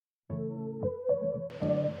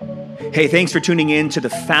Hey, thanks for tuning in to the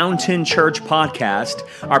Fountain Church podcast.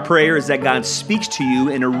 Our prayer is that God speaks to you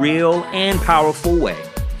in a real and powerful way.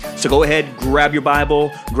 So go ahead, grab your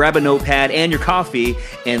Bible, grab a notepad and your coffee,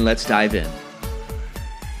 and let's dive in.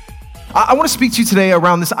 I want to speak to you today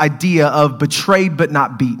around this idea of betrayed but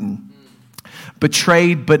not beaten.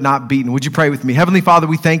 Betrayed but not beaten. Would you pray with me? Heavenly Father,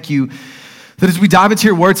 we thank you that as we dive into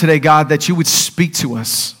your word today, God, that you would speak to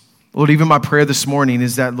us. Lord, even my prayer this morning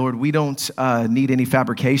is that, Lord, we don't need any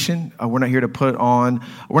fabrication. We're not here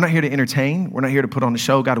to entertain. We're not here to put on a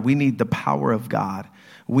show. God, we need the power of God.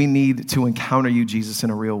 We need to encounter you, Jesus, in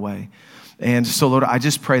a real way. And so, Lord, I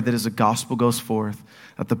just pray that as the gospel goes forth,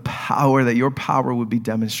 that your power would be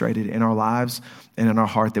demonstrated in our lives and in our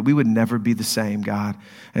heart, that we would never be the same, God.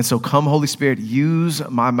 And so come, Holy Spirit, use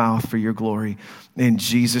my mouth for your glory in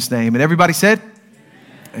Jesus' name. And everybody said,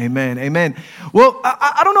 Amen. Amen. Well,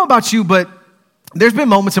 I don't know about you, but there's been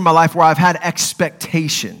moments in my life where I've had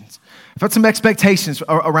expectations. I've had some expectations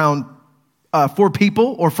around for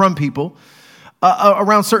people or from people,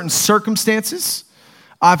 around certain circumstances.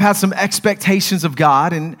 I've had some expectations of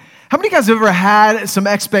God. And how many of you guys have ever had some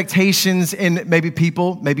expectations in maybe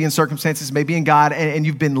people, maybe in circumstances, maybe in God, and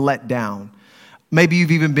you've been let down? Maybe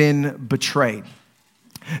you've even been betrayed.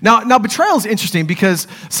 Now betrayal is interesting because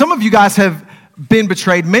some of you guys have been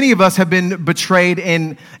betrayed. Many of us have been betrayed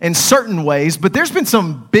in certain ways, but there's been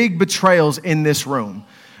some big betrayals in this room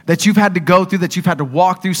that you've had to go through, that you've had to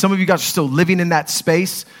walk through. Some of you guys are still living in that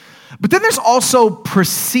space. But then there's also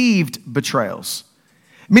perceived betrayals,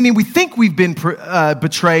 meaning we think we've been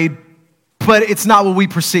betrayed, but it's not what we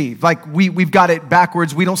perceive. Like we've got it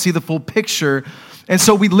backwards. We don't see the full picture. And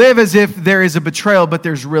so we live as if there is a betrayal, but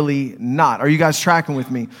there's really not. Are you guys tracking with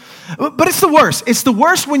me? But it's the worst. It's the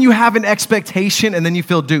worst when you have an expectation and then you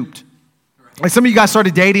feel duped. Like some of you guys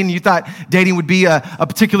started dating and you thought dating would be a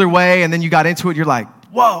particular way, and then you got into it. You're like,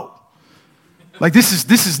 whoa, like this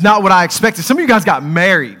is not what I expected. Some of you guys got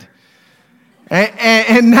married,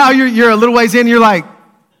 and now you're a little ways in. And you're like,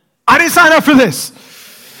 I didn't sign up for this.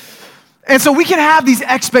 And so we can have these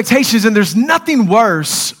expectations, and there's nothing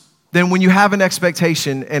worse than when you have an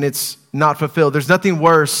expectation and it's not fulfilled. There's nothing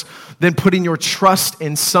worse than putting your trust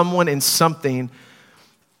in someone, in something,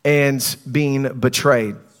 and being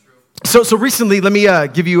betrayed. So recently, let me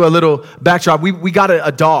give you a little backdrop. We got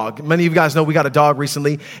a dog. Many of you guys know we got a dog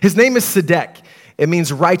recently. His name is Sadek. It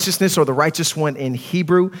means righteousness, or the righteous one in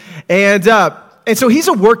Hebrew. And so he's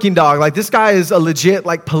a working dog. Like, this guy is a legit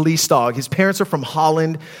police dog. His parents are from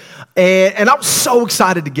Holland. And I was so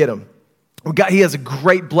excited to get him. He has a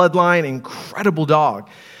great bloodline, incredible dog.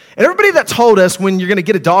 And everybody that told us when you're going to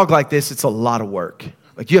get a dog like this, it's a lot of work.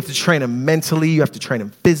 Like, you have to train him mentally. You have to train him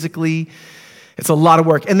physically. It's a lot of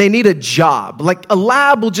work. And they need a job. Like, a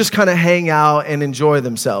lab will just kind of hang out and enjoy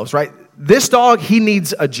themselves, right? This dog, he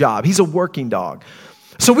needs a job. He's a working dog.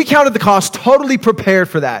 So we counted the cost, totally prepared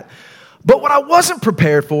for that. But what I wasn't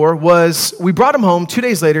prepared for was we brought him home. 2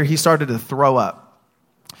 days later, he started to throw up.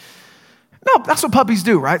 No, that's what puppies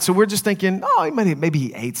do, right? So we're just thinking, maybe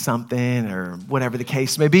he ate something or whatever the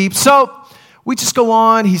case may be. So we just go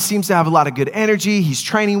on. He seems to have a lot of good energy. He's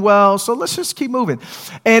training well. So let's just keep moving.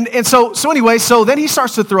 And so then he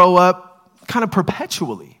starts to throw up kind of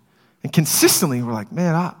perpetually and consistently. We're like,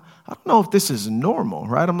 man, I don't know if this is normal,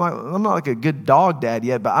 right? I'm not like a good dog dad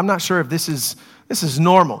yet, but I'm not sure if this is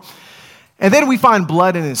normal. And then we find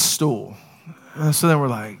blood in his stool. So then we're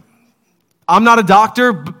like, I'm not a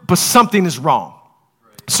doctor, but something is wrong.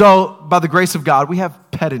 So by the grace of God, we have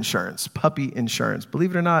pet insurance, puppy insurance.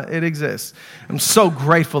 Believe it or not, it exists. I'm so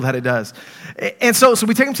grateful that it does. And so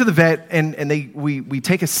we take him to the vet, and we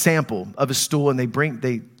take a sample of his stool, and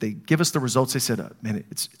they give us the results. They said, man,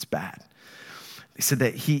 it's bad. They said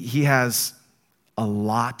that he has a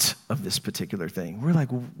lot of this particular thing. We're like,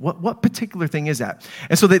 what particular thing is that?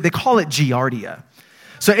 And so they call it Giardia.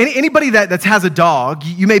 So anybody that has a dog,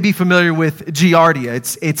 you may be familiar with Giardia.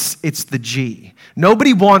 It's the G.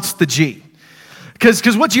 Nobody wants the G.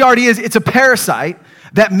 Because what Giardia is, it's a parasite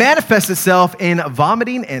that manifests itself in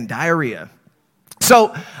vomiting and diarrhea.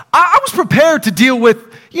 So I was prepared to deal with,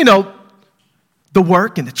 the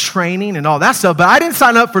work and the training and all that stuff, but I didn't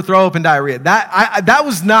sign up for throw up and diarrhea. That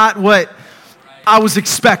was not what I was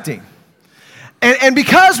expecting. And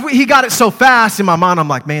because he got it so fast, in my mind, I'm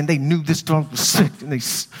like, man, they knew this dog was sick, and they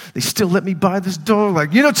still let me buy this dog.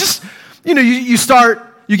 Like, you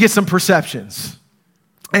get some perceptions.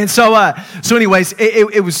 And so anyways,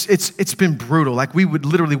 it's been brutal. Like, we would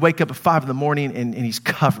literally wake up at 5 a.m. and he's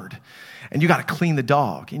covered. And you got to clean the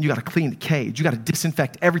dog, and you got to clean the cage. You got to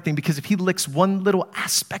disinfect everything, because if he licks one little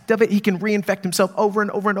aspect of it, he can reinfect himself over and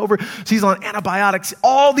over and over. So he's on antibiotics,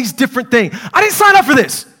 all these different things. I didn't sign up for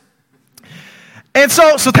this. And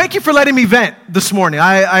so thank you for letting me vent this morning.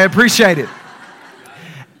 I appreciate it.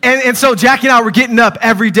 And so Jackie and I were getting up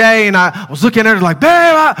every day, and I was looking at her like, babe,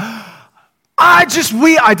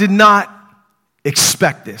 I did not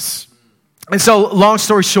expect this. And so long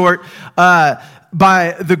story short,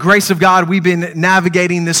 by the grace of God, we've been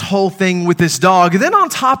navigating this whole thing with this dog. And then on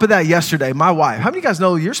top of that, yesterday, my wife, how many of you guys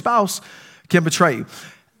know your spouse can betray you?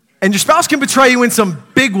 And your spouse can betray you in some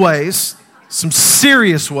big ways, some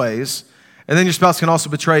serious ways. And then your spouse can also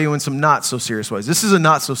betray you in some not so serious ways. This is a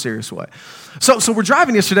not so serious way. So we're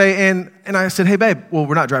driving yesterday, and I said, hey, babe. Well,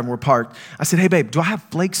 we're not driving, we're parked. I said, hey, babe, do I have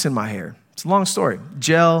flakes in my hair? It's a long story.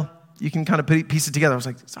 Gel, you can kind of piece it together. I was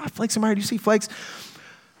like, do I have flakes in my hair? Do you see flakes?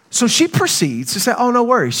 So she proceeds to say, oh, no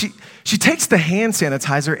worries. She takes the hand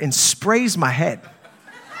sanitizer and sprays my head.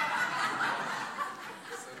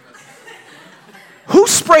 Who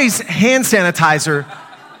sprays hand sanitizer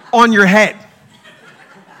on your head?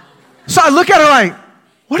 So I look at her like,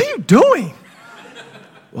 what are you doing?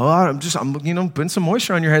 Well, I'm putting some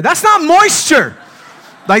moisture on your hair. That's not moisture.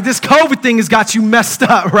 Like this COVID thing has got you messed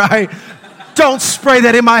up, right? Don't spray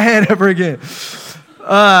that in my head ever again.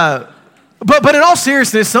 But in all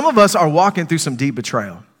seriousness, some of us are walking through some deep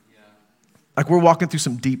betrayal. Like we're walking through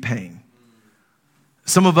some deep pain.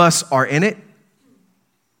 Some of us are in it.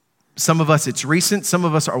 Some of us, it's recent. Some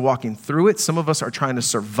of us are walking through it. Some of us are trying to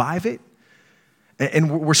survive it.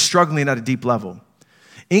 And we're struggling at a deep level.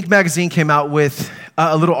 Inc. magazine came out with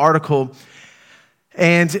a little article,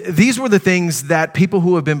 and these were the things that people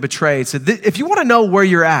who have been betrayed said. If you want to know where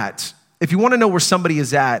you're at, if you want to know where somebody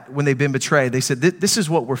is at when they've been betrayed, they said, this is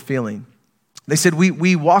what we're feeling. They said,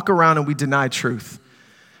 we walk around and we deny truth.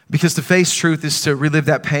 Because to face truth is to relive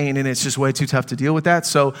that pain, and it's just way too tough to deal with that.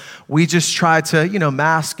 So we just try to,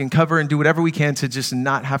 mask and cover and do whatever we can to just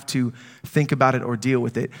not have to think about it or deal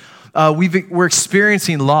with it. We're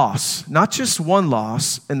experiencing loss, not just one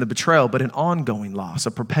loss in the betrayal, but an ongoing loss,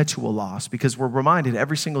 a perpetual loss, because we're reminded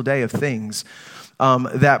every single day of things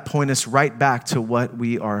that point us right back to what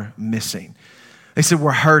we are missing. They said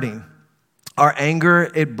we're hurting. Our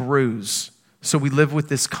anger, it brews. So we live with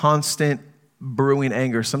this constant brewing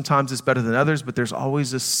anger. Sometimes it's better than others, but there's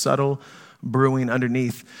always this subtle brewing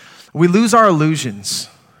underneath. We lose our illusions.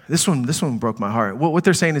 This one broke my heart. What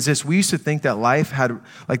they're saying is this: we used to think that life had,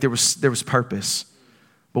 like there was purpose,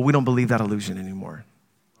 but we don't believe that illusion anymore.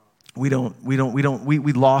 We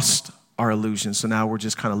lost our illusion, so now we're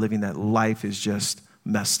just kind of living that life is just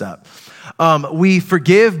messed up. We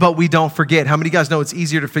forgive, but we don't forget. How many of you guys know it's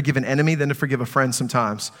easier to forgive an enemy than to forgive a friend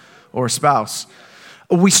sometimes, or a spouse?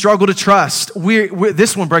 We struggle to trust.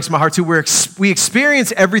 This one breaks my heart too. We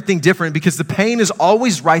experience everything different because the pain is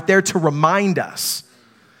always right there to remind us.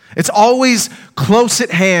 It's always close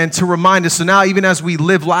at hand to remind us. So now even as we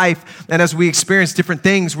live life and as we experience different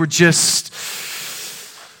things,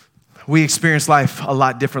 we experience life a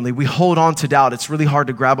lot differently. We hold on to doubt. It's really hard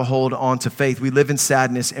to grab a hold on to faith. We live in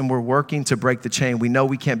sadness, and we're working to break the chain. We know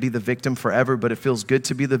we can't be the victim forever, but it feels good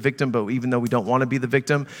to be the victim. But even though we don't want to be the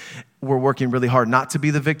victim, we're working really hard not to be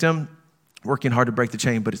the victim, working hard to break the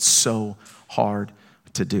chain, but it's so hard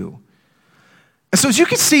to do. And so as you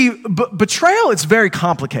can see, betrayal, it's very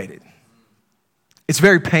complicated. It's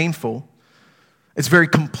very painful. It's very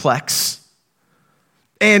complex.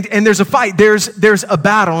 And there's a fight, there's a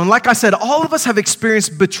battle. And like I said, all of us have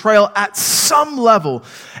experienced betrayal at some level.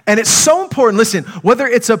 And it's so important, listen, whether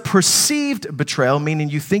it's a perceived betrayal, meaning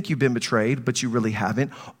you think you've been betrayed, but you really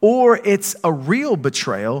haven't, or it's a real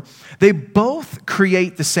betrayal, they both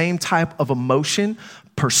create the same type of emotion,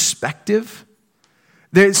 perspective.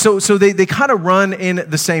 So they kind of run in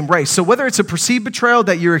the same race. So whether it's a perceived betrayal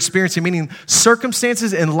that you're experiencing, meaning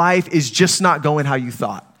circumstances in life is just not going how you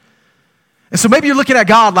thought. And so maybe you're looking at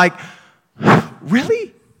God like,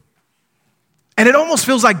 really? And it almost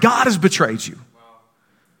feels like God has betrayed you.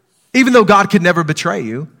 Even though God could never betray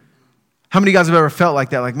you. How many of you guys have ever felt like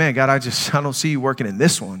that? Like, man, God, I don't see you working in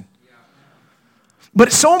this one. But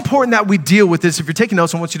it's so important that we deal with this. If you're taking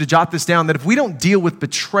notes, I want you to jot this down, that if we don't deal with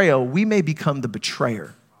betrayal, we may become the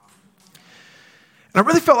betrayer. And I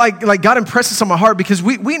really felt like God impressed this on my heart because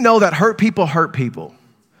we know that hurt people hurt people.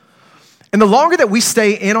 And the longer that we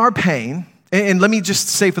stay in our pain, and let me just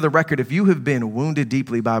say for the record, if you have been wounded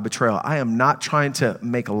deeply by a betrayal, I am not trying to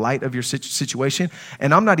make light of your situation,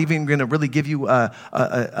 and I'm not even going to really give you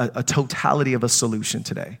a totality of a solution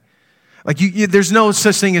today. Like there's no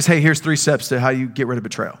such thing as, hey, here's 3 steps to how you get rid of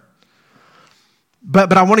betrayal.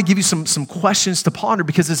 But I want to give you some questions to ponder,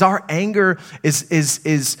 because as our anger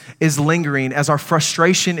is lingering, as our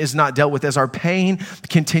frustration is not dealt with, as our pain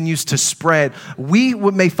continues to spread, we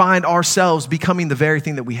may find ourselves becoming the very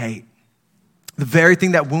thing that we hate. The very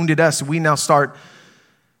thing that wounded us, we now start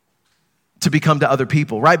to become to other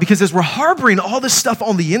people, right? Because as we're harboring all this stuff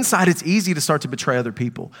on the inside, it's easy to start to betray other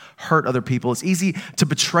people, hurt other people. It's easy to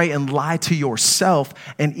betray and lie to yourself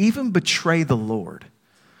and even betray the Lord.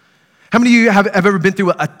 How many of you have ever been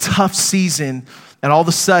through a tough season and all of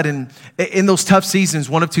a sudden, in those tough seasons,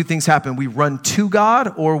 one of two things happen. We run to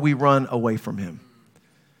God or we run away from Him.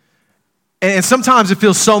 And sometimes it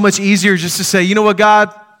feels so much easier just to say, you know what,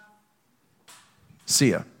 God?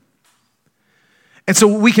 See ya. And so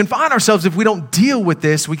we can find ourselves, if we don't deal with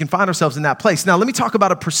this, we can find ourselves in that place. Now, let me talk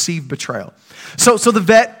about a perceived betrayal. So the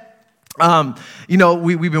vet,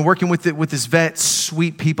 we've been working with this vet,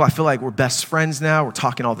 sweet people. I feel like we're best friends now. We're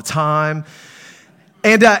talking all the time.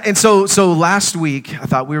 And so last week, I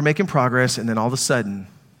thought we were making progress, and then all of a sudden,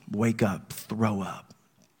 wake up, throw up,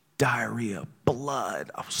 diarrhea, blood.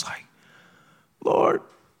 I was like, Lord,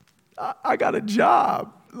 I got a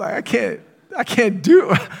job. Like, I can't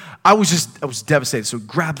do it. I was devastated. So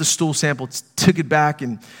grabbed the stool sample, took it back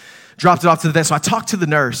and dropped it off to the vet. So I talked to the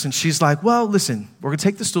nurse and she's like, well, listen, we're going to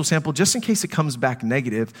take the stool sample just in case it comes back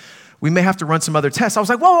negative. We may have to run some other tests. I was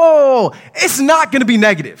like, whoa, it's not going to be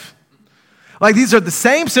negative. Like, these are the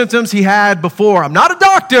same symptoms he had before. I'm not a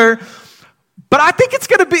doctor, but I think it's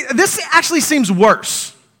going to be, this actually seems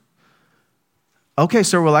worse. Okay,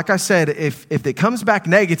 sir, well, like I said, if it comes back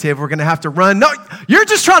negative, we're going to have to run. No, you're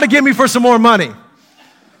just trying to get me for some more money.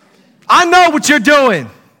 I know what you're doing.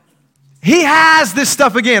 He has this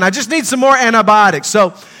stuff again. I just need some more antibiotics.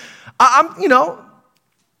 So I'm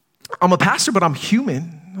a pastor, but I'm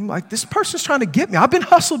human. I'm like, this person's trying to get me. I've been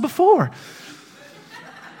hustled before.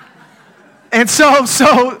 And so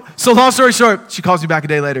long story short, she calls me back a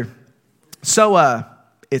day later. So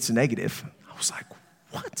it's negative. I was like,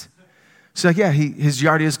 what? She's like, yeah, his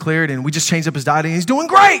Giardia is cleared, and we just changed up his diet, and he's doing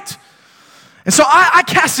great. And so I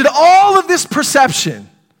casted all of this perception,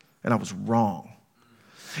 and I was wrong.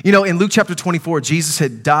 You know, in Luke chapter 24, Jesus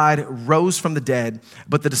had died, rose from the dead,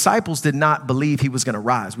 but the disciples did not believe he was going to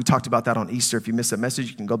rise. We talked about that on Easter. If you missed that message,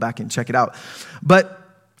 you can go back and check it out. But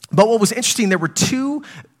what was interesting, there were two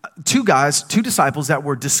disciples that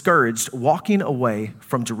were discouraged walking away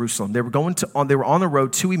from Jerusalem. They were on the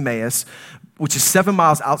road to Emmaus, which is 7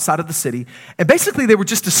 miles outside of the city. And basically they were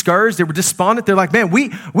just discouraged. They were despondent. They're like, man,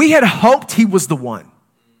 we had hoped he was the one.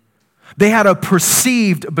 They had a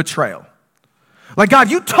perceived betrayal. Like,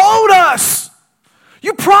 God, you told us.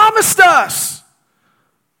 You promised us.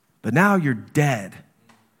 But now you're dead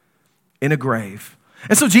in a grave.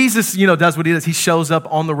 And so Jesus, does what he does. He shows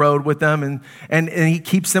up on the road with them and he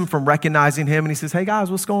keeps them from recognizing him. And he says, hey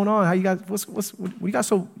guys, what's going on? How you guys, what you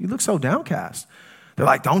guys you look so downcast. They're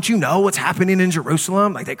like, don't you know what's happening in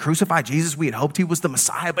Jerusalem? Like, they crucified Jesus. We had hoped he was the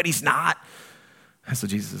Messiah, but he's not. And so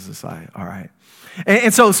Jesus is the Messiah. All right.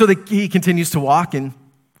 And so he continues to walk and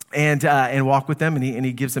walk with them, and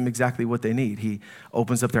he gives them exactly what they need. He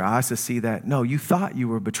opens up their eyes to see that, no, you thought you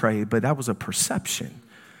were betrayed, but that was a perception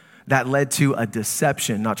that led to a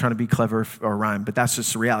deception. Not trying to be clever or rhyme, but that's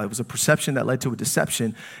just the reality. It was a perception that led to a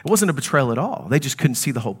deception. It wasn't a betrayal at all. They just couldn't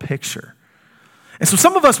see the whole picture. And so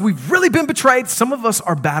some of us, we've really been betrayed. Some of us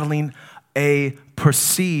are battling a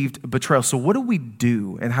perceived betrayal. So what do we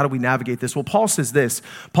do and how do we navigate this? Well, Paul says this.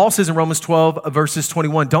 Paul says in Romans 12, verses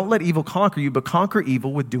 21, don't let evil conquer you, but conquer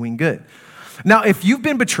evil with doing good. Now, if you've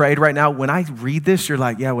been betrayed right now, when I read this, you're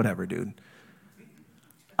like, yeah, whatever, dude.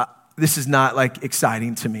 This is not like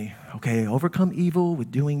exciting to me. Okay, overcome evil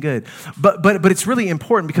with doing good. But it's really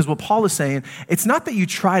important because what Paul is saying, it's not that you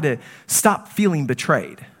try to stop feeling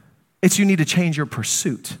betrayed. It's you need to change your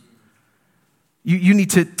pursuit. You need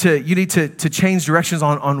to change directions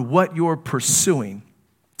on what you're pursuing.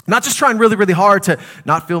 Not just trying really, really hard to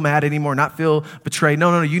not feel mad anymore, not feel betrayed.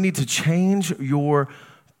 No. You need to change your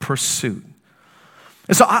pursuit.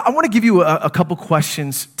 And so I want to give you a couple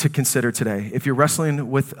questions to consider today. If you're wrestling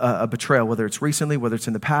with a betrayal, whether it's recently, whether it's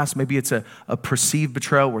in the past, maybe it's a perceived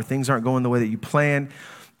betrayal where things aren't going the way that you planned.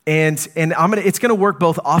 And it's going to work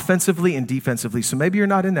both offensively and defensively. So maybe you're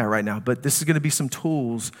not in that right now, but this is going to be some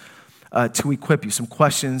tools to equip you, some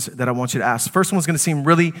questions that I want you to ask. First one's going to seem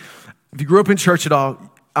really, if you grew up in church at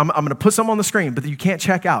all, I'm going to put some on the screen, but you can't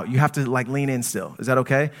check out. You have to lean in still. Is that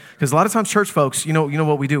okay? Because a lot of times church folks, you know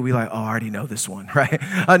what we do? We I already know this one, right?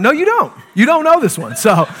 No, you don't. You don't know this one.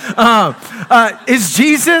 So is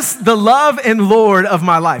Jesus the love and Lord of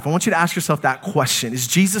my life? I want you to ask yourself that question. Is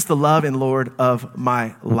Jesus the love and Lord of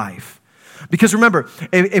my life? Because remember,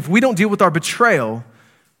 if we don't deal with our betrayal,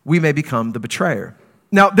 we may become the betrayer.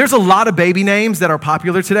 Now, there's a lot of baby names that are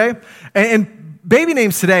popular today. And baby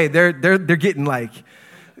names today, they're getting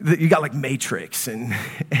you got Matrix and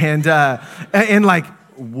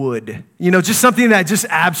wood. Just something that just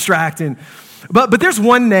abstract. But there's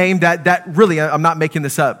one name that really, I'm not making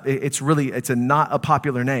this up. It's not a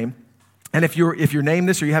popular name. And if you're named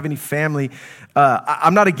this or you have any family,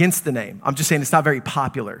 I'm not against the name. I'm just saying it's not very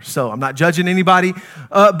popular. So I'm not judging anybody.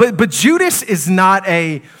 But Judas is not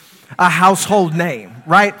a household name,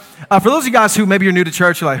 right? For those of you guys who maybe you're new to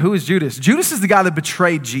church, you're like, who is Judas? Judas is the guy that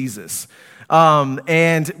betrayed Jesus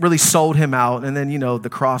and really sold him out. And then, the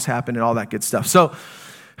cross happened and all that good stuff. So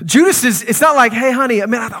Judas it's not like, hey, honey,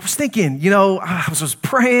 I was thinking, I was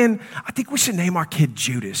praying. I think we should name our kid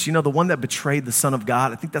Judas, the one that betrayed the Son of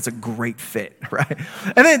God. I think that's a great fit, right?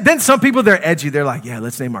 And then some people, they're edgy. They're like, yeah,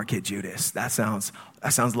 let's name our kid Judas. That sounds a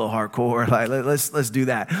little hardcore. Like, let's do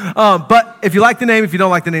that. But if you like the name, if you don't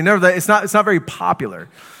like the name, it's not very popular.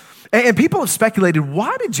 And people have speculated,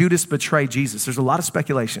 why did Judas betray Jesus? There's a lot of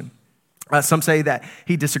speculation. Some say that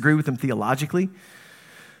he disagreed with him theologically.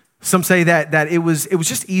 Some say that it was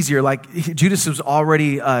just easier. Like Judas was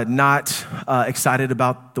already not excited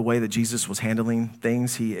about the way that Jesus was handling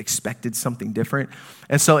things. He expected something different.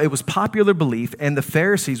 And so it was popular belief, and the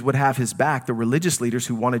Pharisees would have his back. The religious leaders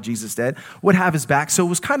who wanted Jesus dead would have his back. So it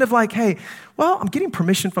was kind of like, hey, well, I'm getting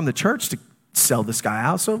permission from the church to sell this guy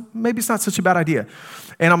out, so maybe it's not such a bad idea.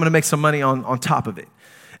 And I'm going to make some money on top of it.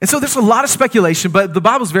 And so there's a lot of speculation, but the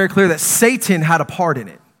Bible's very clear that Satan had a part in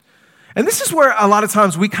it. And this is where a lot of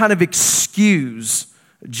times we kind of excuse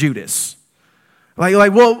Judas. Like,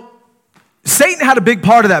 well, Satan had a big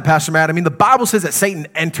part of that, Pastor Matt. The Bible says that Satan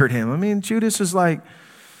entered him. Judas is like,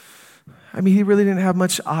 he really didn't have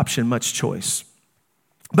much option, much choice.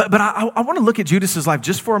 But I want to look at Judas's life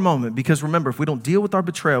just for a moment, because remember, if we don't deal with our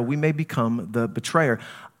betrayal, we may become the betrayer.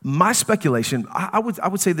 My speculation, I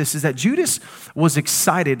would say this, is that Judas was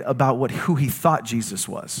excited about who he thought Jesus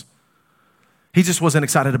was. He just wasn't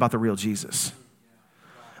excited about the real Jesus.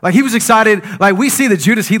 Like he was excited, like we see that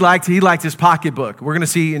Judas, he liked his pocketbook. We're going to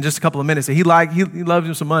see in just a couple of minutes that he loved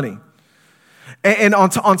him some money. And on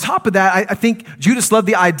top of that, I think Judas loved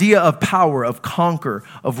the idea of power, of conquer,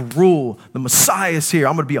 of rule. The Messiah is here.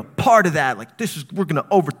 I'm going to be a part of that. We're going to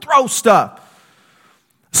overthrow stuff.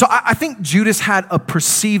 So I think Judas had a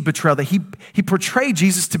perceived betrayal that he portrayed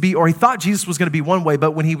Jesus to be, or he thought Jesus was going to be one way,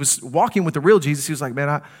 but when he was walking with the real Jesus, he was like,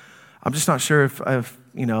 man, I'm just not sure if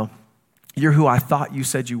you're who I thought you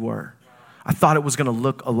said you were. I thought it was going to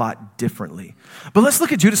look a lot differently. But let's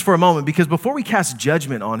look at Judas for a moment, because before we cast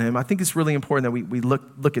judgment on him, I think it's really important that we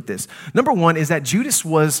look at this. Number one is that Judas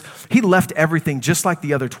he left everything just like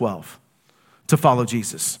the other 12 to follow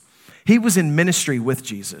Jesus. He was in ministry with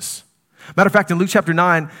Jesus. Matter of fact, in Luke chapter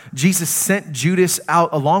 9, Jesus sent Judas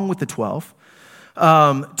out along with the 12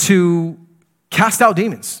 to cast out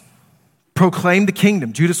demons, proclaim the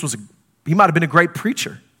kingdom. Judas he might have been a great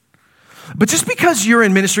preacher. But just because you're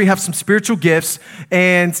in ministry, have some spiritual gifts,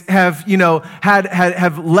 and have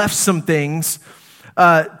have left some things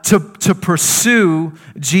to pursue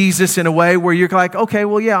Jesus in a way where you're like, okay,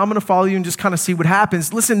 well, yeah, I'm going to follow you and just kind of see what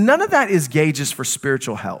happens. Listen, none of that is gauges for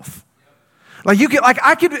spiritual health. I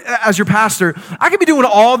could, as your pastor, I could be doing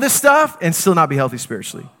all this stuff and still not be healthy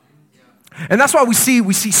spiritually. And that's why we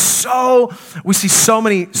see so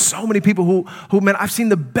many people who man, I've seen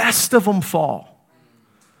the best of them fall.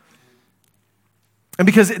 And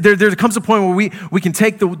because there comes a point where we can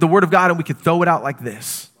take the word of God and we can throw it out like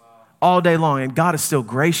this all day long. And God is still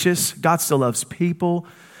gracious. God still loves people.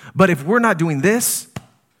 But if we're not doing this,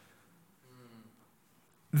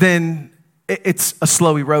 then it's a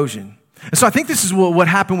slow erosion. And so I think this is what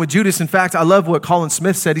happened with Judas. In fact, I love what Colin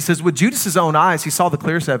Smith said. He says, with Judas's own eyes, he saw the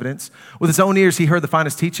clearest evidence. With his own ears, he heard the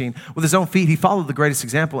finest teaching. With his own feet, he followed the greatest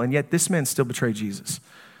example. And yet this man still betrayed Jesus.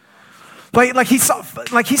 Like he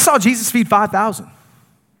saw Jesus feed 5,000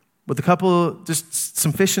 with a couple, just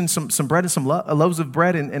some fish and some bread and some loaves of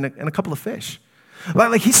bread and a couple of fish.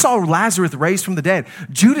 Like he saw Lazarus raised from the dead.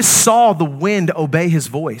 Judas saw the wind obey his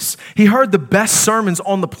voice. He heard the best sermons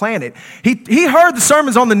on the planet. He heard the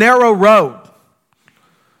sermons on the narrow road.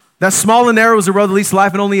 That small and narrow is the road that leads to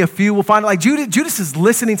life, and only a few will find it. Like Judas is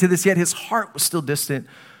listening to this, yet his heart was still distant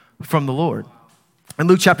from the Lord. In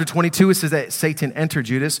Luke chapter 22, it says that Satan entered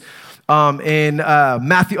Judas. In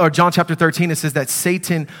John chapter 13, it says that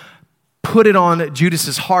Satan put it on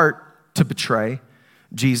Judas's heart to betray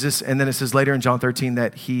Jesus. And then it says later in John 13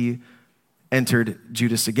 that he entered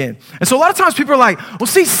Judas again. And so a lot of times people are like, well,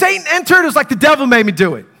 see, Satan entered. It was like the devil made me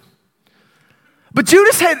do it. But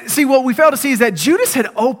what we fail to see is that Judas had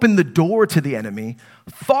opened the door to the enemy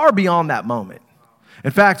far beyond that moment.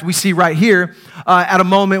 In fact, we see right here at a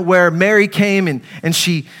moment where Mary came and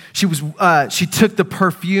she took the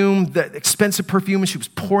perfume, the expensive perfume, and she was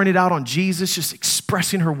pouring it out on Jesus, just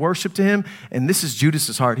expressing her worship to him. And this is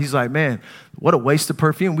Judas's heart. He's like, man, what a waste of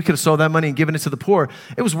perfume. We could have sold that money and given it to the poor.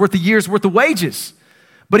 It was worth a year's worth of wages.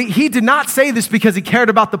 But he did not say this because he cared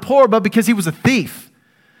about the poor, but because he was a thief.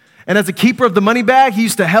 And as a keeper of the money bag, he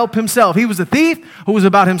used to help himself. He was a thief who was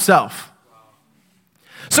about himself.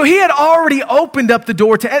 So he had already opened up the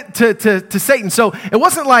door to Satan. So it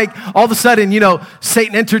wasn't like all of a sudden,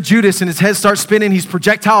 Satan entered Judas and his head starts spinning. He's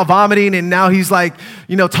projectile vomiting and now he's like,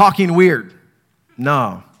 talking weird.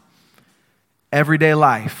 No. Everyday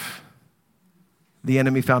life, the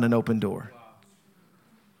enemy found an open door.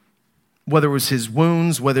 Whether it was his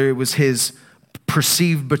wounds, whether it was his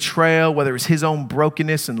perceived betrayal, whether it was his own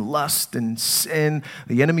brokenness and lust and sin,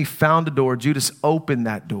 the enemy found a door. Judas opened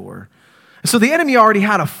that door. So the enemy already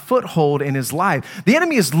had a foothold in his life. The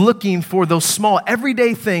enemy is looking for those small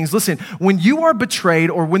everyday things. Listen, when you are betrayed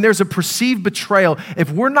or when there's a perceived betrayal,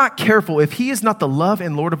 if we're not careful, if he is not the love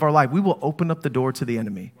and Lord of our life, we will open up the door to the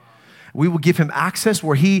enemy. We will give him access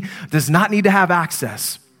where he does not need to have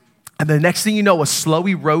access. And the next thing you know, a slow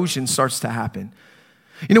erosion starts to happen.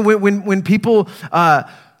 When people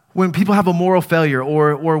have a moral failure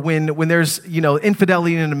or when there's,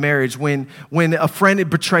 infidelity in a marriage, when a friend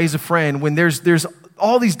betrays a friend, when there's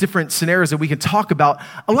all these different scenarios that we can talk about,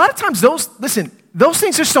 a lot of times those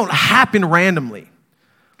things just don't happen randomly.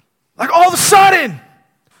 Like all of a sudden,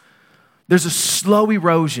 there's a slow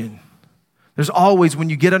erosion. There's always, when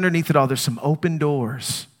you get underneath it all, there's some open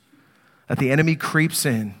doors that the enemy creeps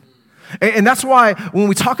in. And that's why when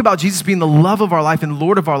we talk about Jesus being the love of our life and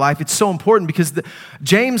Lord of our life, it's so important because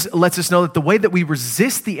James lets us know that the way that we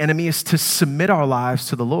resist the enemy is to submit our lives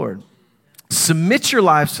to the Lord. Submit your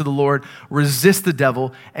lives to the Lord, resist the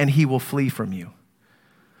devil, and he will flee from you.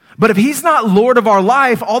 But if he's not Lord of our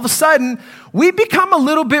life, all of a sudden, we become a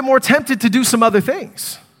little bit more tempted to do some other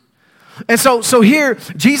things. And so here,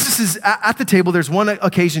 Jesus is at the table. There's one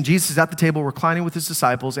occasion, Jesus is at the table reclining with his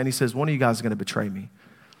disciples, and he says, one of you guys is going to betray me.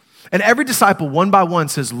 And every disciple, one by one,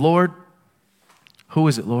 says, Lord, who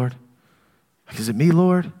is it, Lord? Is it me,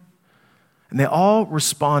 Lord? And they all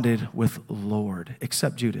responded with Lord,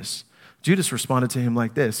 except Judas. Judas responded to him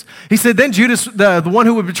like this. He said, then Judas, the one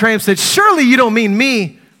who would betray him, said, surely you don't mean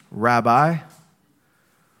me, Rabbi.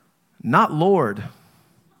 Not Lord,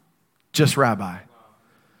 just Rabbi.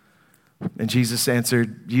 And Jesus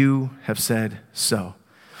answered, you have said so.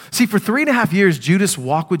 See, for 3.5 years, Judas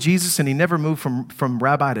walked with Jesus and he never moved from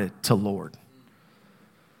rabbi to Lord.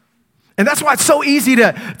 And that's why it's so easy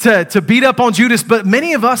to beat up on Judas, but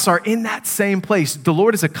many of us are in that same place. The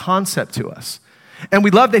Lord is a concept to us. And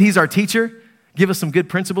we love that he's our teacher, give us some good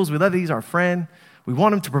principles. We love that he's our friend. We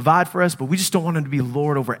want him to provide for us, but we just don't want him to be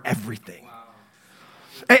Lord over everything.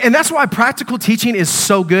 Wow. And that's why practical teaching is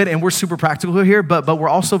so good, and we're super practical here, but we're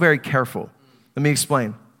also very careful. Let me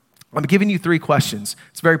explain. I'm giving you 3 questions.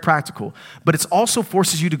 It's very practical, but it also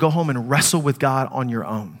forces you to go home and wrestle with God on your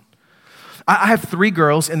own. I have 3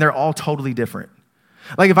 girls, and they're all totally different.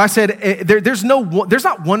 Like if I said, there's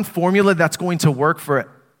not one formula that's going to work for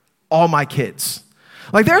all my kids.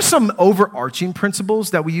 Like there are some overarching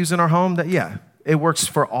principles that we use in our home that, yeah, it works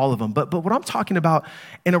for all of them. But what I'm talking about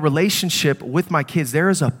in a relationship with my kids, there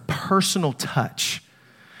is a personal touch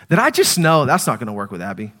that I just know that's not going to work with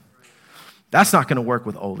Abby. That's not going to work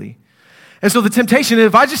with Oli. And so the temptation is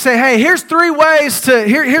if I just say, hey, here's 3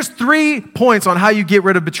 here's 3 points on how you get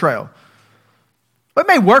rid of betrayal. It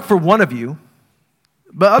may work for one of you,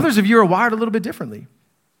 but others of you are wired a little bit differently.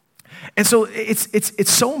 And so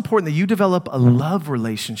it's so important that you develop a love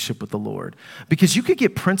relationship with the Lord because you could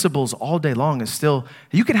get principles all day long and still,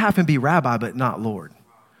 you could have him be rabbi, but not Lord.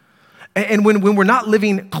 And when we're not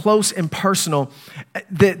living close and personal,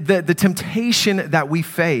 the temptation that we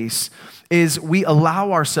face is we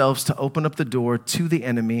allow ourselves to open up the door to the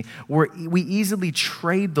enemy where we easily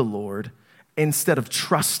trade the Lord instead of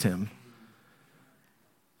trust him.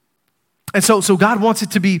 And so God wants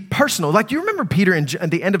it to be personal. Like you remember Peter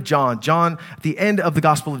at the end of John, at the end of the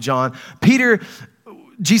Gospel of John,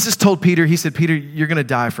 Jesus told Peter, he said, Peter, you're going to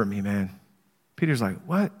die for me, man. Peter's like,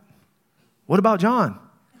 what? What about John?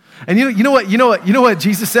 And you know what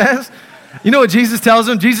Jesus says? You know what Jesus tells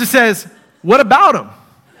him? Jesus says, what about him?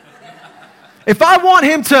 If I want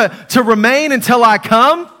him to remain until I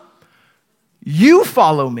come, you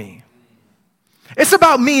follow me. It's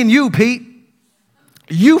about me and you, Pete.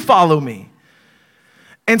 You follow me.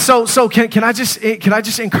 And so can I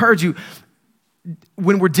just encourage you,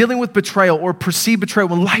 when we're dealing with betrayal or perceived betrayal,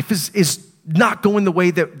 when life is not going the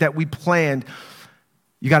way that we planned,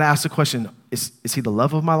 you got to ask the question, is he the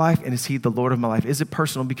love of my life and is he the Lord of my life? Is it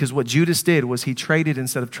personal? Because what Judas did was he traded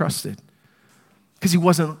instead of trusted. Because he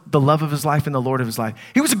wasn't the love of his life and the Lord of his life.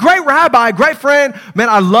 He was a great rabbi, great friend. Man,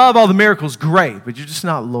 I love all the miracles, great, but you're just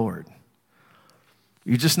not Lord.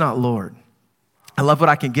 You're just not Lord. I love what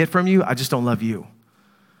I can get from you, I just don't love you.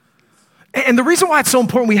 And the reason why it's so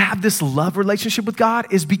important we have this love relationship with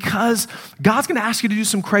God is because God's going to ask you to do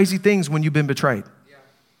some crazy things when you've been betrayed.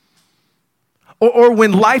 Or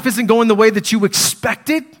when life isn't going the way that you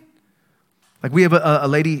expected. Like we have a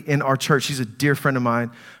lady in our church. She's a dear friend of mine.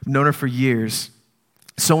 I've known her for years.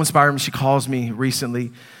 So inspired me. She calls me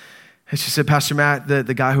recently. And she said, Pastor Matt,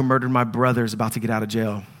 the guy who murdered my brother is about to get out of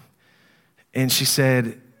jail. And she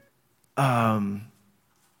said, they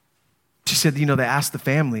asked the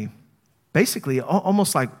family, basically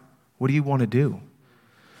almost like, what do you want to do?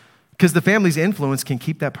 Because the family's influence can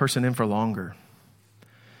keep that person in for longer.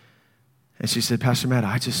 And she said, Pastor Matt,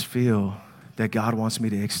 I just feel that God wants me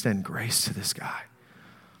to extend grace to this guy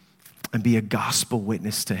and be a gospel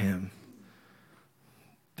witness to him.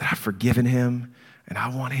 That I've forgiven him and I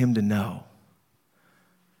want him to know.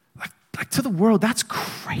 Like to the world, that's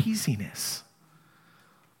craziness.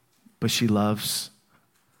 But she loves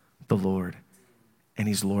the Lord and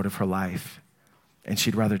he's Lord of her life. And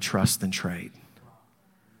she'd rather trust than trade.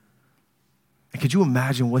 And could you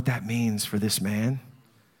imagine what that means for this man?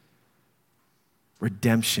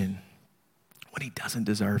 Redemption when he doesn't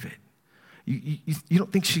deserve it. You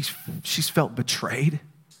don't think she's felt betrayed?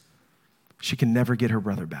 She can never get her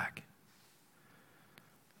brother back.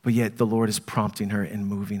 But yet the Lord is prompting her and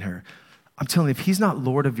moving her. I'm telling you, if he's not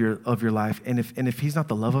Lord of your life, and if he's not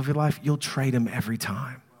the love of your life, you'll trade him every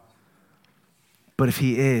time. But if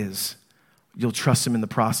he is, you'll trust him in the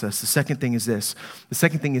process. The second thing is this. The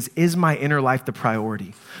second thing is my inner life the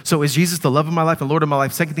priority? So is Jesus the love of my life and Lord of my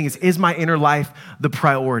life? Second thing is my inner life the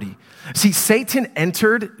priority? See, Satan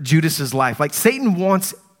entered Judas's life. Like Satan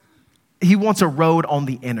wants a road on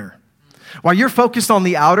the inner. While you're focused on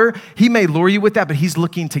the outer, he may lure you with that, but he's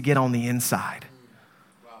looking to get on the inside.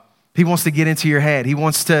 He wants to get into your head. He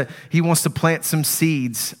wants to plant some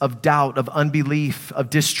seeds of doubt, of unbelief, of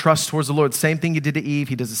distrust towards the Lord. Same thing he did to Eve.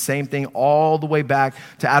 He does the same thing all the way back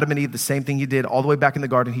to Adam and Eve. The same thing he did all the way back in the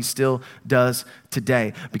garden, he still does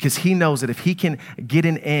today. Because he knows that if he can get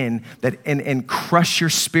in that and crush your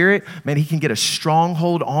spirit, man, he can get a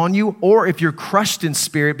stronghold on you. Or if you're crushed in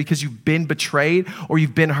spirit because you've been betrayed or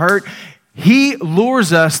you've been hurt, he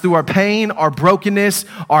lures us through our pain, our brokenness,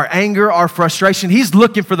 our anger, our frustration. He's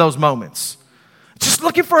looking for those moments. Just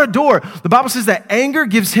looking for a door. The Bible says that anger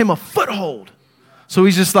gives him a foothold. So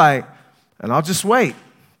he's just like, and I'll just wait.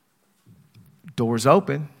 Door's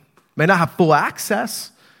open. May not have full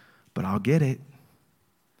access, but I'll get it.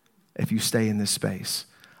 If you stay in this space,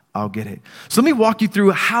 I'll get it. So let me walk you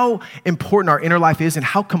through how important our inner life is and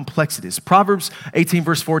how complex it is. Proverbs 18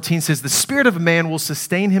 verse 14 says, the spirit of a man will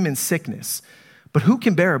sustain him in sickness, but who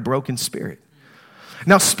can bear a broken spirit?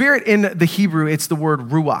 Now, spirit in the Hebrew, it's the word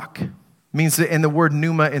ruach, means, and the word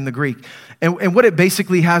pneuma in the Greek. And what it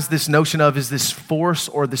basically has this notion of is this force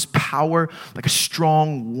or this power, like a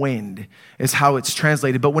strong wind is how it's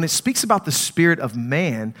translated. But when it speaks about the spirit of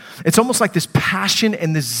man, it's almost like this passion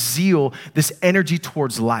and this zeal, this energy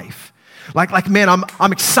towards life. Like man,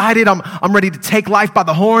 I'm excited. I'm ready to take life by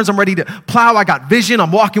the horns. I'm ready to plow. I got vision.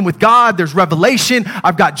 I'm walking with God. There's revelation.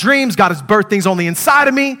 I've got dreams. God has birthed things on the inside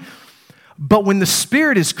of me. But when the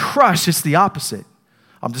spirit is crushed, it's the opposite.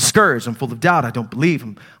 I'm discouraged. I'm full of doubt. I don't believe.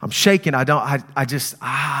 I'm shaken. And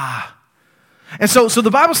so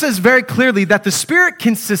the Bible says very clearly that the spirit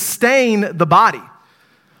can sustain the body,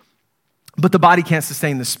 but the body can't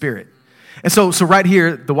sustain the spirit. And so right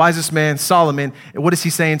here, the wisest man, Solomon, what is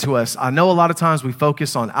he saying to us? I know a lot of times we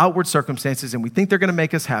focus on outward circumstances and we think they're going to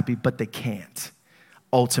make us happy, but they can't,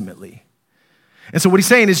 ultimately. And so what he's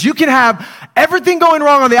saying is you can have everything going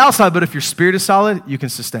wrong on the outside, but if your spirit is solid, you can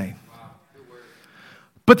sustain.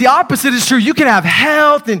 But the opposite is true. You can have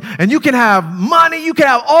health and you can have money. You can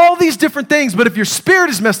have all these different things. But if your spirit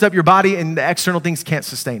is messed up, your body and the external things can't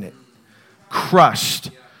sustain it.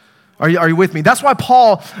 Crushed. Are you with me? That's why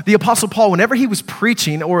Paul, the Apostle Paul, whenever he was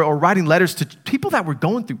preaching or writing letters to people that were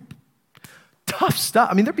going through tough stuff,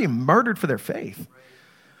 I mean, they're being murdered for their faith.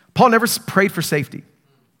 Paul never prayed for safety.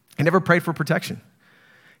 He never prayed for protection.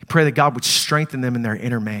 He prayed that God would strengthen them in their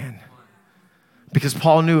inner man. Because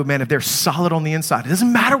Paul knew, man, if they're solid on the inside, it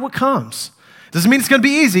doesn't matter what comes. It doesn't mean it's going to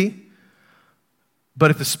be easy.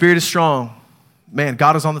 But if the spirit is strong, man,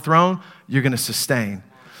 God is on the throne, you're going to sustain.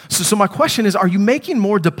 So my question is, are you making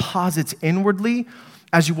more deposits inwardly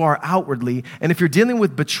as you are outwardly? And if you're dealing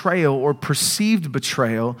with betrayal or perceived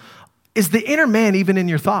betrayal, is the inner man even in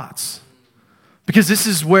your thoughts? Because this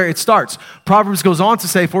is where it starts. Proverbs goes on to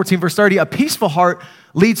say, 14 verse 30, a peaceful heart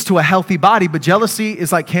leads to a healthy body, but jealousy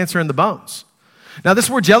is like cancer in the bones. Now this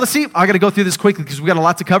word jealousy, I got to go through this quickly because we got a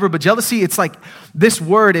lot to cover, but jealousy, it's like this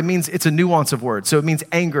word, it's a nuance of words. So it means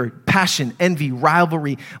anger, passion, envy,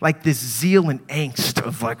 rivalry, like this zeal and angst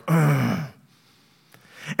of like, ugh.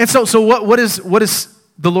 And so what is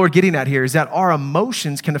the Lord getting at here is that our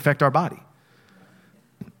emotions can affect our body.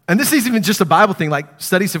 And this isn't even just a Bible thing. Like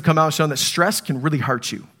studies have come out and shown that stress can really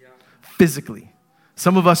hurt you physically.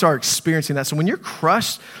 Some of us are experiencing that. So when you're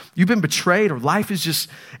crushed, you've been betrayed, or life is just,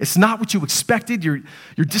 it's not what you expected, you're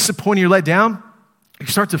disappointed, you're let down, you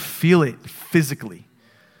start to feel it physically.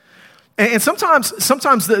 And sometimes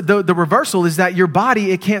the reversal is that your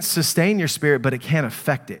body, it can't sustain your spirit, but it can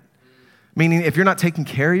affect it. Meaning if you're not taking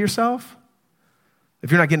care of yourself, if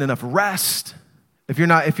you're not getting enough rest, if you're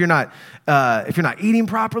not eating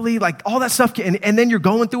properly, like all that stuff, and then you're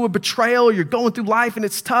going through a betrayal, you're going through life and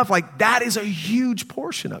it's tough, like that is a huge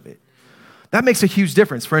portion of it. That makes a huge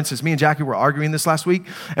difference. For instance, me and Jackie were arguing this last week,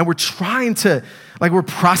 and we're trying to, like we're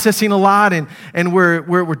processing a lot, and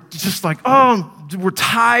we're just like, oh, we're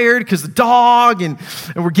tired because the dog, and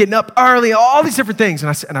we're getting up early, all these different things.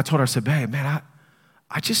 And I told her, I said, babe, man,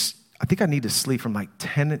 I think I need to sleep from like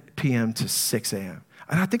 10 p.m. to 6 a.m.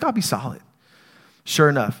 And I think I'll be solid. Sure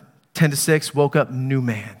enough, 10 to 6, woke up, new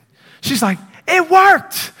man. She's like, it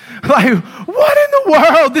worked. Like, what in the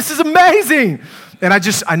world? This is amazing. And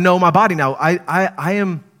I know my body now. I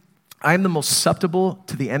am the most susceptible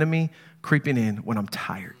to the enemy creeping in when I'm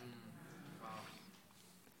tired.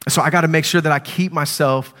 So I got to make sure that I keep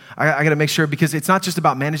myself, I got to make sure, because it's not just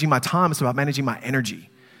about managing my time, it's about managing my energy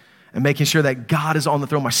and making sure that God is on the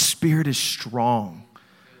throne. My spirit is strong,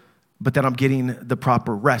 but that I'm getting the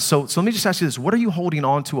proper rest. So let me just ask you this. What are you holding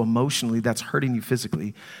on to emotionally that's hurting you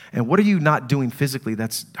physically? And what are you not doing physically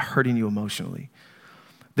that's hurting you emotionally?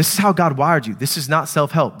 This is how God wired you. This is not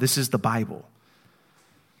self-help. This is the Bible.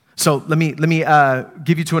 So let me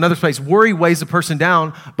give you to another place. Worry weighs a person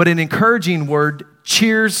down, but an encouraging word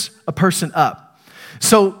cheers a person up.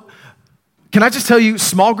 So can I just tell you,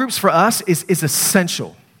 small groups for us is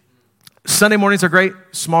essential. Sunday mornings are great.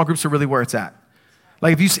 Small groups are really where it's at.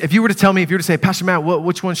 Like if you were to say, Pastor Matt,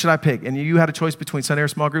 which one should I pick? And you had a choice between Sunday or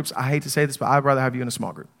small groups, I hate to say this, but I'd rather have you in a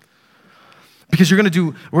small group. Because you're going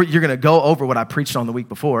to go over what I preached on the week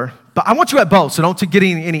before. But I want you at both, so don't get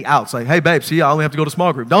any outs. Like, hey, babe, see, I only have to go to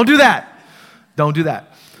small group. Don't do that. Don't do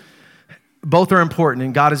that. Both are important,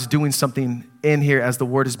 and God is doing something in here as the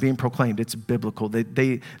word is being proclaimed. It's biblical.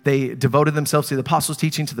 They devoted themselves to the apostles'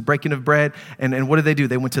 teaching, to the breaking of bread, and what did they do?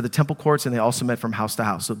 They went to the temple courts, and they also met from house to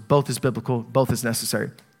house. So both is biblical, both is necessary.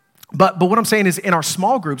 But what I'm saying is, in our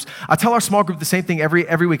small groups, I tell our small group the same thing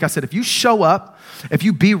every week. I said, if you show up, if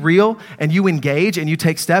you be real, and you engage, and you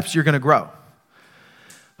take steps, you're going to grow.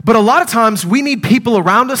 But a lot of times, we need people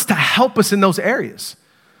around us to help us in those areas.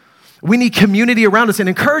 We need community around us, and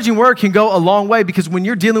encouraging word can go a long way, because when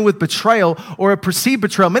you're dealing with betrayal or a perceived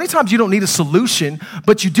betrayal, many times you don't need a solution,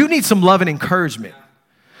 but you do need some love and encouragement.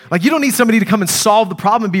 Like, you don't need somebody to come and solve the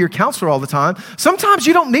problem and be your counselor all the time. Sometimes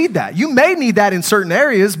you don't need that. You may need that in certain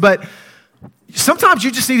areas, but sometimes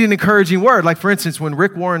you just need an encouraging word. Like, for instance, when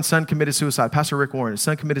Rick Warren's son committed suicide, Pastor Rick Warren, his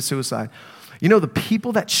son committed suicide, you know, the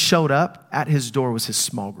people that showed up at his door was his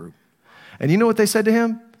small group. And you know what they said to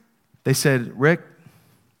him? They said, Rick,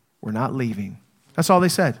 we're not leaving. That's all they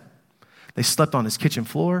said. They slept on his kitchen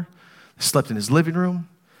floor. They slept in his living room.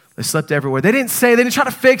 They slept everywhere. They didn't try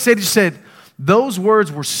to fix it. They just said, those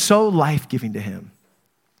words were so life-giving to him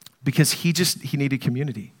because he needed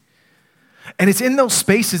community. And it's in those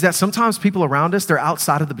spaces that sometimes people around us, they're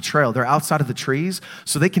outside of the betrayal. They're outside of the trees,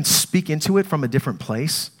 so they can speak into it from a different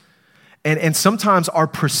place. And sometimes our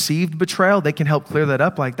perceived betrayal, they can help clear that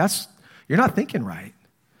up. Like, you're not thinking right.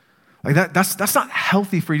 Like that's not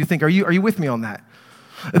healthy for you to think. Are you with me on that?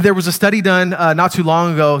 There was a study done not too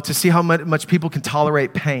long ago to see how much people can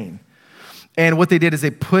tolerate pain. And what they did is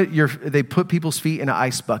they put people's feet in an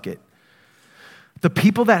ice bucket. The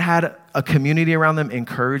people that had a community around them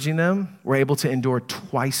encouraging them were able to endure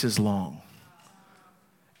twice as long.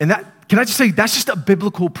 And can I just say, that's just a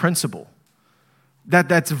biblical principle.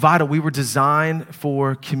 That's vital. We were designed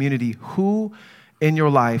for community. Who in your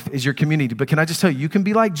life is your community? But can I just tell you, you can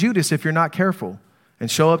be like Judas if you're not careful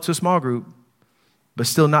and show up to a small group, but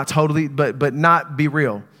still not totally, but not be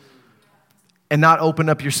real and not open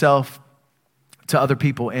up yourself to other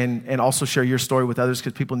people and also share your story with others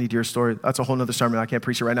because people need your story. That's a whole nother sermon. I can't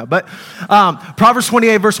preach it right now. But Proverbs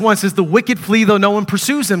 28 verse 1 says, the wicked flee though no one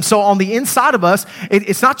pursues them. So on the inside of us,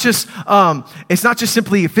 it's not just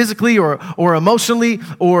simply physically or emotionally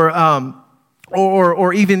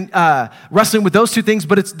or even wrestling with those two things,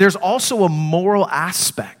 but there's also a moral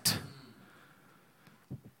aspect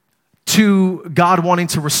to God wanting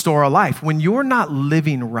to restore our life. When you're not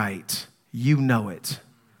living right, you know it.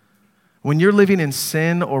 When you're living in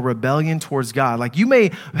sin or rebellion towards God, like you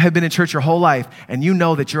may have been in church your whole life and you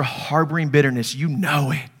know that you're harboring bitterness, you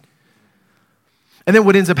know it. And then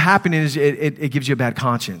what ends up happening is it gives you a bad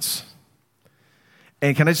conscience.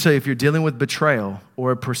 And can I just say, if you're dealing with betrayal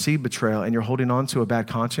or a perceived betrayal and you're holding on to a bad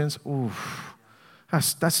conscience,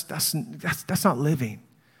 that's not living.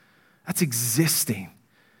 That's existing.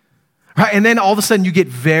 Right? And then all of a sudden you get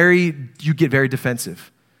very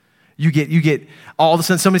defensive. You get all of a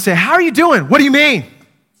sudden somebody say, how are you doing? What do you mean?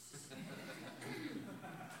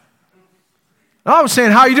 I was saying,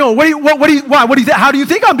 how are you doing? How do you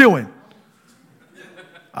think I'm doing?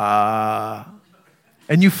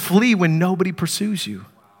 And you flee when nobody pursues you.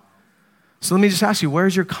 So let me just ask you, where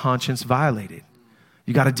is your conscience violated?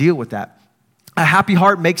 You got to deal with that. A happy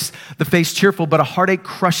heart makes the face cheerful, but a heartache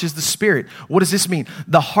crushes the spirit. What does this mean?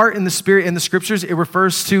 The heart and the spirit in the scriptures, it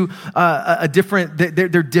refers to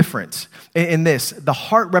they're different in this. The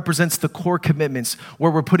heart represents the core commitments where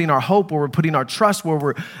we're putting our hope, where we're putting our trust, where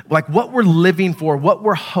we're like what we're living for, what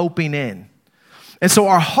we're hoping in. And so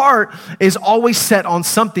our heart is always set on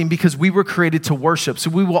something because we were created to worship. So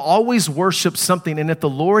we will always worship something. And if the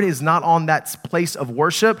Lord is not on that place of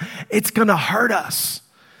worship, it's going to hurt us.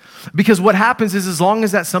 Because what happens is as long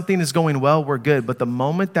as that something is going well, we're good. But the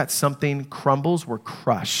moment that something crumbles, we're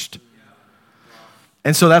crushed.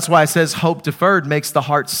 And so that's why it says hope deferred makes the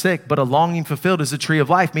heart sick, but a longing fulfilled is a tree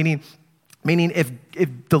of life. Meaning if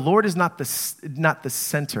the Lord is not the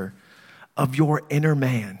center of your inner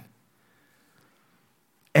man,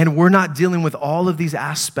 and we're not dealing with all of these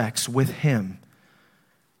aspects with him,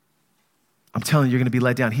 I'm telling you, you're going to be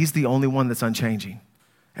let down. He's the only one that's unchanging.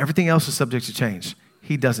 Everything else is subject to change.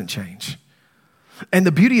 He doesn't change. And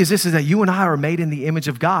the beauty is this, is that you and I are made in the image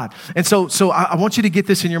of God. And so I want you to get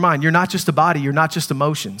this in your mind. You're not just a body. You're not just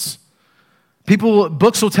emotions.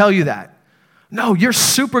 Books will tell you that. No, you're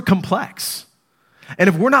super complex. And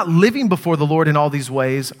if we're not living before the Lord in all these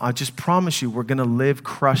ways, I just promise you, we're going to live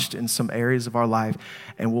crushed in some areas of our life,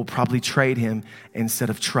 and we'll probably trade him instead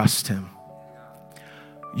of trust him.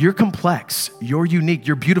 You're complex. You're unique.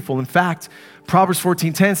 You're beautiful. In fact, Proverbs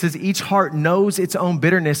 14:10 says, each heart knows its own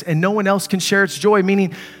bitterness and no one else can share its joy,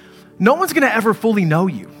 meaning no one's going to ever fully know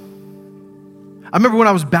you. I remember when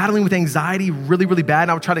I was battling with anxiety really, really bad,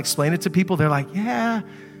 and I would try to explain it to people. They're like, yeah,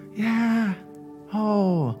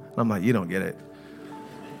 oh. And I'm like, you don't get it.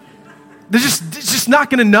 They're just not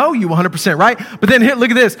going to know you 100%, right? But then here,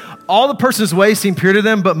 look at this. All the person's ways seem pure to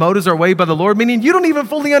them, but motives are weighed by the Lord, meaning you don't even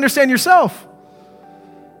fully understand yourself.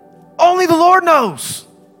 Only the Lord knows.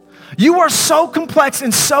 You are so complex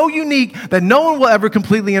and so unique that no one will ever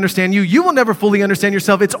completely understand you. You will never fully understand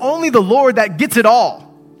yourself. It's only the Lord that gets it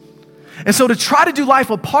all. And so to try to do life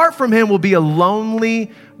apart from him will be a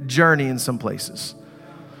lonely journey in some places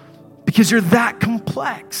because you're that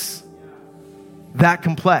complex. That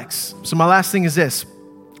complex. So my last thing is this.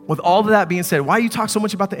 With all of that being said, why do you talk so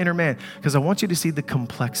much about the inner man? Because I want you to see the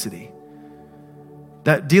complexity.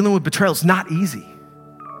 That dealing with betrayal is not easy.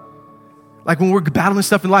 Like when we're battling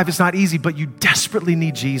stuff in life, it's not easy, but you desperately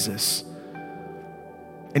need Jesus.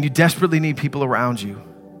 And you desperately need people around you.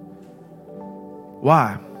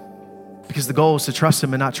 Why? Because the goal is to trust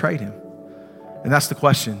him and not trade him. And that's the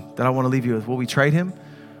question that I want to leave you with. Will we trade him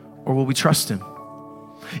or will we trust him?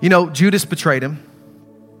 You know, Judas betrayed him.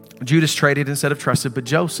 Judas traded instead of trusted, but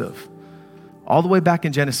Joseph, all the way back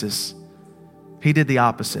in Genesis, he did the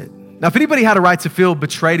opposite. Now, if anybody had a right to feel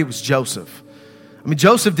betrayed, it was Joseph. I mean,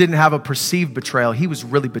 Joseph didn't have a perceived betrayal. He was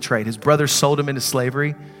really betrayed. His brothers sold him into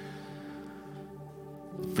slavery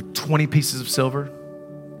for 20 pieces of silver.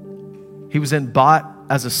 He was then bought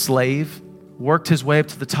as a slave, worked his way up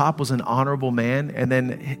to the top, was an honorable man. And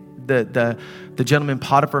then the gentleman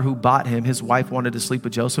Potiphar who bought him, his wife wanted to sleep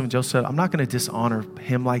with Joseph. And Joseph said, I'm not going to dishonor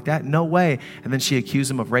him like that. No way. And then she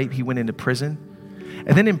accused him of rape. He went into prison.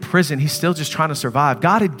 And then in prison, he's still just trying to survive.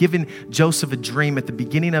 God had given Joseph a dream at the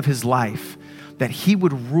beginning of his life that he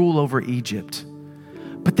would rule over Egypt.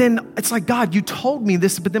 But then it's like, God, you told me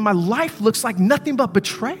this, but then my life looks like nothing but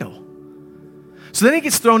betrayal. So then he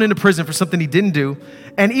gets thrown into prison for something he didn't do.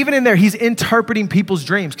 And even in there, he's interpreting people's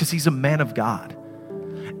dreams because he's a man of God.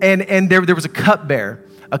 And there was a cupbearer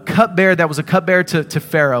that was a cupbearer to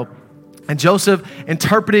Pharaoh. And Joseph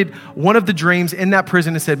interpreted one of the dreams in that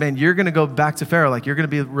prison and said, man, you're going to go back to Pharaoh. Like, you're going to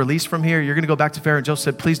be released from here. You're going to go back to Pharaoh. And Joseph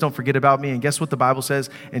said, please don't forget about me. And guess what the Bible says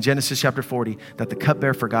in Genesis chapter 40? That the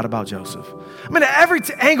cupbearer forgot about Joseph. I mean, at every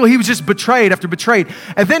angle, he was just betrayed after betrayed.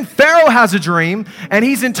 And then Pharaoh has a dream, and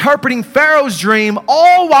he's interpreting Pharaoh's dream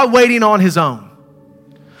all while waiting on his own.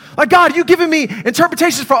 Like, God, you've given me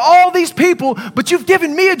interpretations for all these people, but you've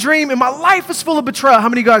given me a dream and my life is full of betrayal. How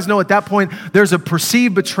many of you guys know at that point, there's a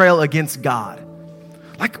perceived betrayal against God?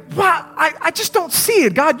 Like, wow, I just don't see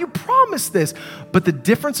it. God, you promised this. But the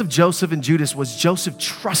difference of Joseph and Judas was Joseph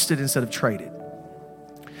trusted instead of traded.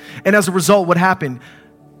 And as a result, what happened?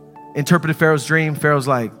 Interpreted Pharaoh's dream. Pharaoh's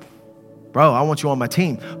like, bro, I want you on my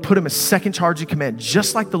team. Put him as second charge in command,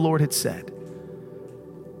 just like the Lord had said.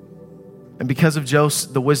 And because of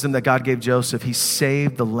Joseph, the wisdom that God gave Joseph, he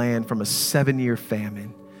saved the land from a 7-year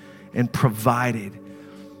famine and provided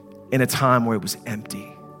in a time where it was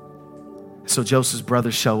empty. So Joseph's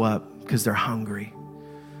brothers show up because they're hungry.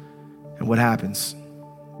 And what happens?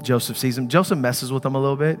 Joseph sees them. Joseph messes with them a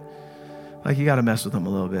little bit. Like, you got to mess with them a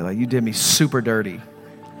little bit. Like, you did me super dirty.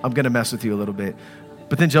 I'm going to mess with you a little bit.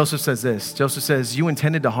 But then Joseph says this. Joseph says, you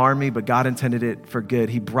intended to harm me, but God intended it for good.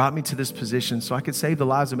 He brought me to this position so I could save the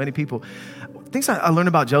lives of many people. Things I learned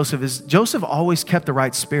about Joseph is Joseph always kept the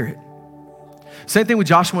right spirit. Same thing with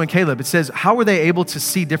Joshua and Caleb. It says, how were they able to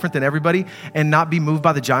see different than everybody and not be moved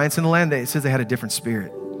by the giants in the land? It says they had a different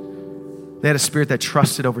spirit. They had a spirit that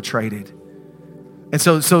trusted over traded. And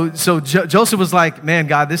so Joseph was like, man,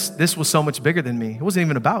 God, this was so much bigger than me. It wasn't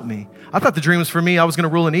even about me. I thought the dream was for me. I was going to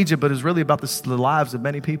rule in Egypt, but it was really about the lives of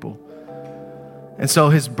many people. And so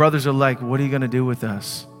his brothers are like, what are you going to do with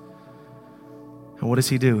us? And what does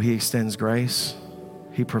he do? He extends grace.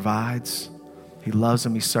 He provides. He loves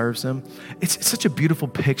them. He serves them. It's such a beautiful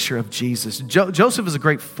picture of Jesus. Joseph is a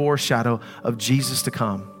great foreshadow of Jesus to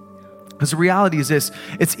come. Because the reality is this,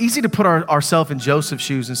 it's easy to put ourselves in Joseph's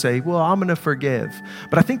shoes and say, well, I'm going to forgive.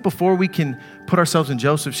 But I think before we can put ourselves in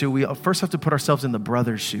Joseph's shoes, we first have to put ourselves in the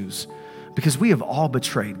brother's shoes. Because we have all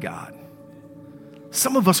betrayed God.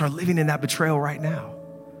 Some of us are living in that betrayal right now.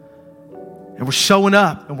 And we're showing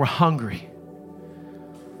up and we're hungry.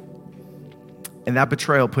 And that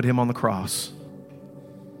betrayal put him on the cross.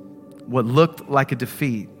 What looked like a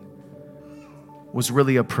defeat was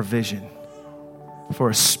really a provision for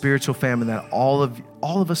a spiritual famine that all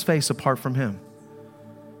of us face apart from him.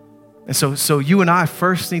 And so you and I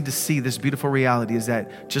first need to see this beautiful reality is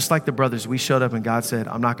that just like the brothers, we showed up and God said,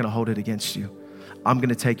 I'm not going to hold it against you. I'm going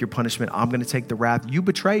to take your punishment. I'm going to take the wrath. You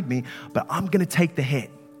betrayed me, but I'm going to take the hit.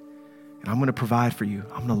 And I'm going to provide for you.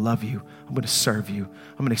 I'm going to love you. I'm going to serve you.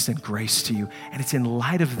 I'm going to extend grace to you. And it's in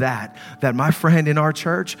light of that my friend in our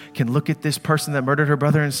church can look at this person that murdered her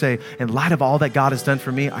brother and say, in light of all that God has done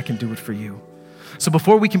for me, I can do it for you. So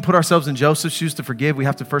before we can put ourselves in Joseph's shoes to forgive, we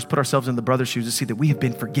have to first put ourselves in the brother's shoes to see that we have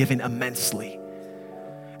been forgiven immensely.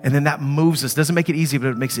 And then that moves us. Doesn't make it easy, but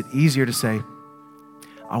it makes it easier to say,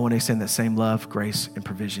 I want to extend that same love, grace, and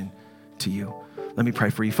provision to you. Let me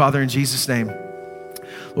pray for you. Father, in Jesus' name,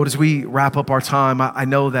 Lord, as we wrap up our time, I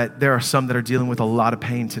know that there are some that are dealing with a lot of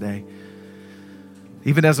pain today.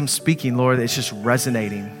 Even as I'm speaking, Lord, it's just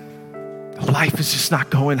resonating. Life is just not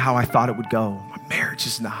going how I thought it would go. My marriage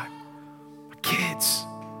is not. My kids.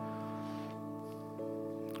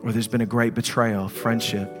 Or there's been a great betrayal,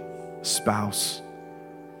 friendship, a spouse,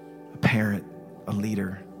 a parent, a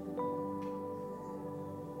leader.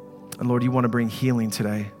 And Lord, you want to bring healing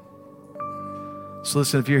today. So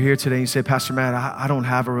listen, if you're here today and you say, Pastor Matt, I don't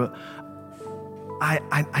have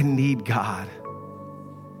I need God.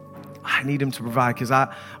 I need him to provide because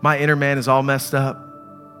my inner man is all messed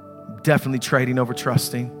up. Definitely trading over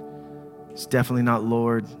trusting. It's definitely not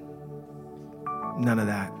Lord. None of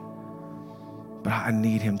that. But I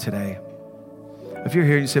need him today. If you're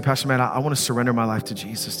here and you say, Pastor Matt, I want to surrender my life to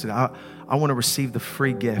Jesus today. I want to receive the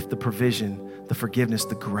free gift, the provision, the forgiveness,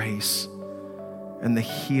 the grace, and the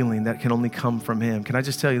healing that can only come from him. Can I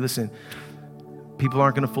just tell you, listen, people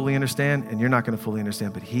aren't going to fully understand, and you're not going to fully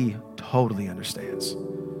understand, but he totally understands.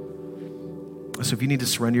 So if you need to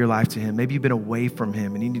surrender your life to him, maybe you've been away from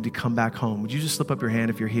him and you need to come back home, would you just slip up your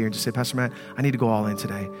hand if you're here and just say, Pastor Matt, I need to go all in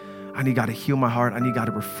today. I need God to heal my heart. I need God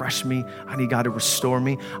to refresh me. I need God to restore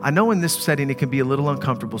me. I know in this setting it can be a little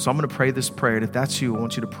uncomfortable, so I'm going to pray this prayer. And if that's you, I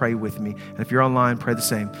want you to pray with me. And if you're online, pray the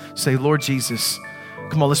same. Say, Lord Jesus,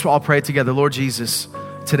 come on, let's all pray it together. Lord Jesus,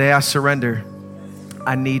 today I surrender.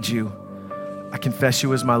 I need you. I confess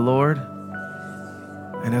you as my Lord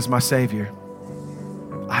and as my Savior.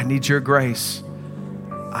 I need your grace.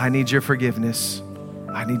 I need your forgiveness.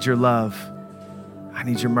 I need your love. I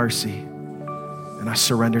need your mercy. And I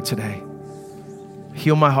surrender today.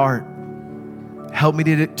 Heal my heart. Help me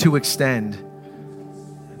to extend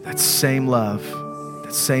that same love,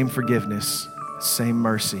 that same forgiveness, same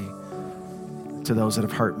mercy to those that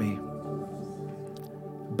have hurt me.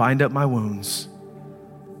 Bind up my wounds,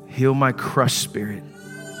 heal my crushed spirit,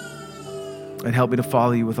 and help me to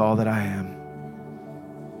follow you with all that I am.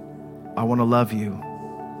 I want to love you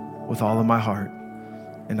with all of my heart,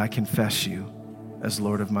 and I confess you as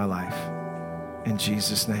Lord of my life. In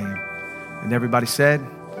Jesus' name. And everybody said,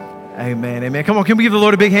 amen, amen. Come on, can we give the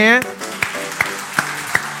Lord a big hand?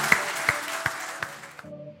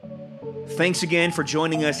 Thanks again for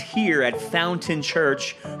joining us here at Fountain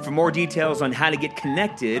Church. For more details on how to get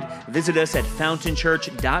connected, visit us at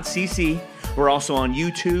fountainchurch.cc. We're also on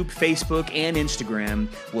YouTube, Facebook, and Instagram.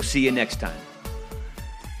 We'll see you next time.